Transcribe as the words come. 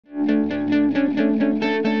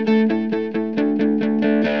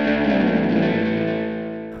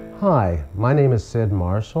My name is Syd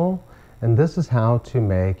Marshal, and this is how to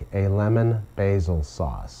make a lemon basil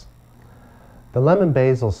sauce. The lemon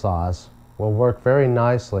basil sauce will work very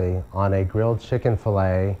nicely on a grilled chicken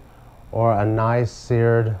fillet or a nice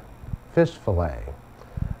seared fish fillet.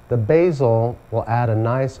 The basil will add a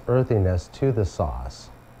nice earthiness to the sauce,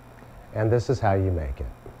 and this is how you make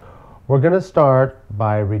it. We're going to start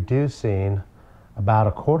by reducing about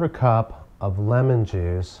a quarter cup of lemon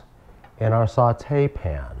juice in our saute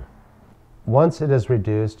pan. Once it is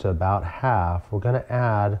reduced to about half, we're going to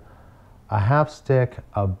add a half stick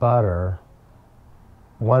of butter,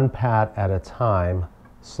 one pat at a time,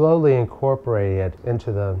 slowly incorporate it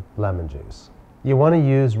into the lemon juice. You want to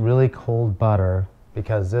use really cold butter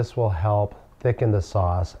because this will help thicken the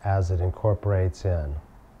sauce as it incorporates in.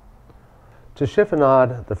 To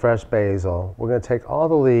chiffonade the fresh basil, we're going to take all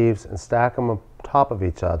the leaves and stack them on top of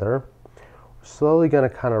each other. We're slowly going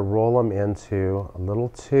to kind of roll them into a little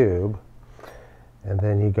tube, and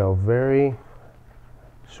then you go very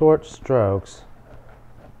short strokes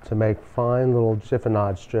to make fine little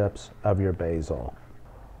chiffonade strips of your basil.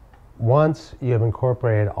 Once you have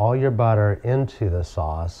incorporated all your butter into the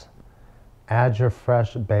sauce, add your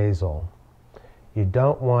fresh basil. You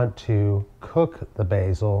don't want to cook the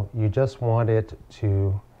basil, you just want it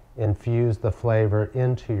to infuse the flavor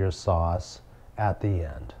into your sauce at the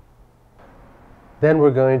end. Then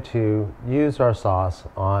we're going to use our sauce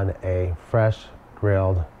on a fresh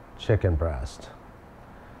grilled chicken breast.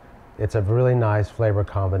 It's a really nice flavor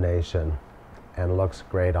combination and looks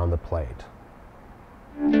great on the plate.